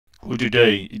For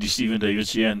today, it is Stephen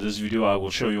Davids here. In this video I will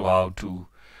show you how to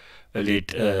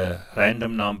let a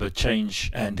random number change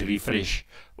and refresh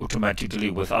automatically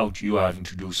without you having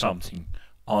to do something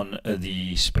on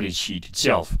the spreadsheet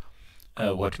itself.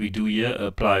 What we do here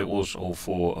apply also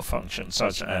for a function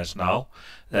such as now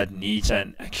that needs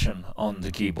an action on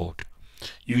the keyboard.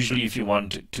 Usually if you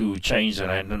want to change a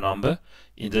random number,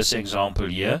 in this example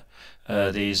here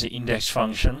there is an index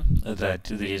function that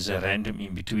there is a random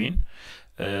in between.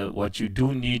 What you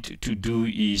do need to do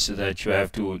is that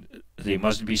there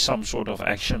must be some sort of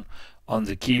action on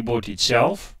the keyboard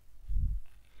itself,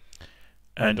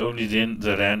 and only then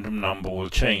the random number will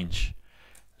change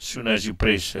as soon as you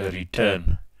press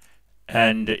return.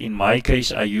 And in my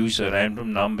case I use a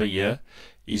random number here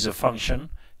is a function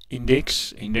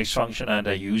index function, and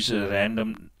I use a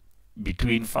random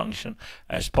between function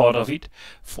as part of it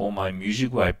for my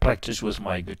music where I practice with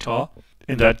my guitar.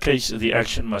 In that case the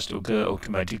action must occur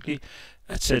automatically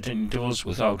at certain intervals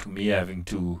without me having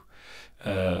to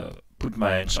put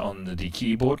my hands on the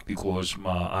keyboard because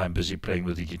I'm busy playing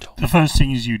with the guitar. The first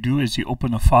thing you do is you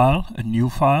open a new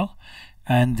file,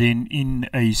 and then in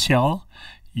a cell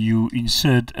you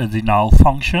insert the now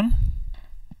function.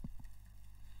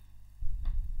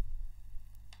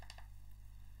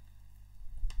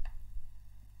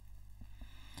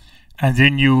 And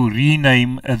then you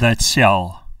rename that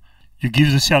cell. You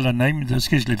give the cell a name. In this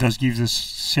case, let us give this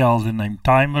cell the name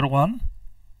timer1.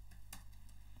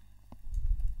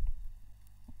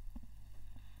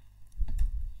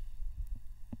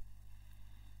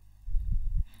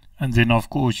 And then of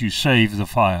course you save the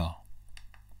file.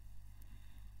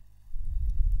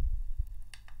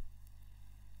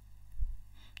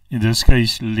 In this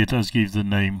case, let us give the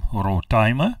name raw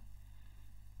timer.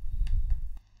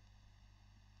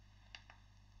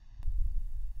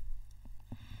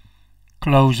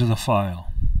 Close the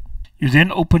file. You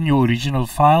then open your original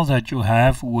file that you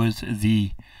have with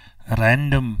the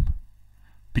random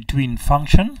between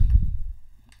function.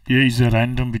 Here is the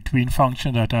random between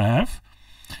function that I have.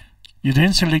 You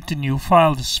then select a new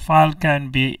file. This file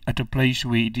can be at a place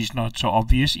where it is not so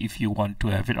obvious if you want to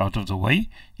have it out of the way.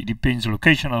 It depends, the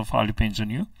location of the file depends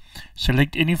on you.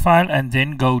 Select any file and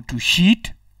then go to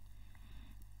Sheet,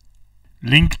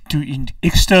 link to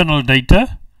external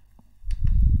data,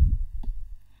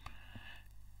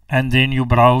 and then you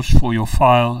browse for your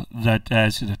file that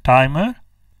has the timer,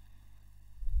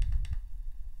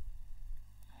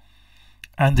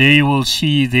 and there you will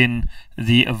see then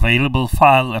the available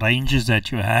file ranges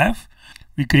that you have.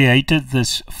 We created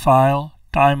this file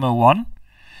timer1,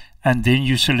 and then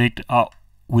you select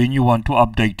when you want to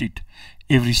update it.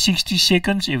 Every 60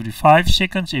 seconds, every 5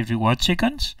 seconds, every what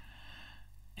seconds.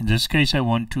 In this case I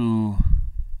want to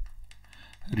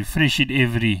refresh it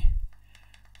every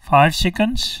 5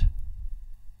 seconds,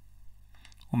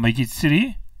 or make it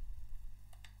 3,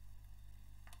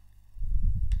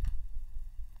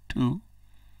 2,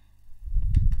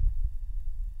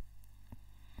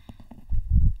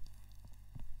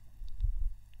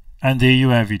 and there you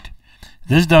have it.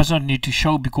 This does not need to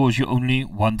show because you only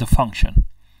want the function.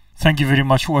 Thank you very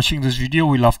much for watching this video.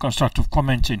 We love constructive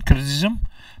comments and criticism.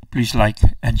 Please like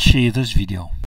and share this video.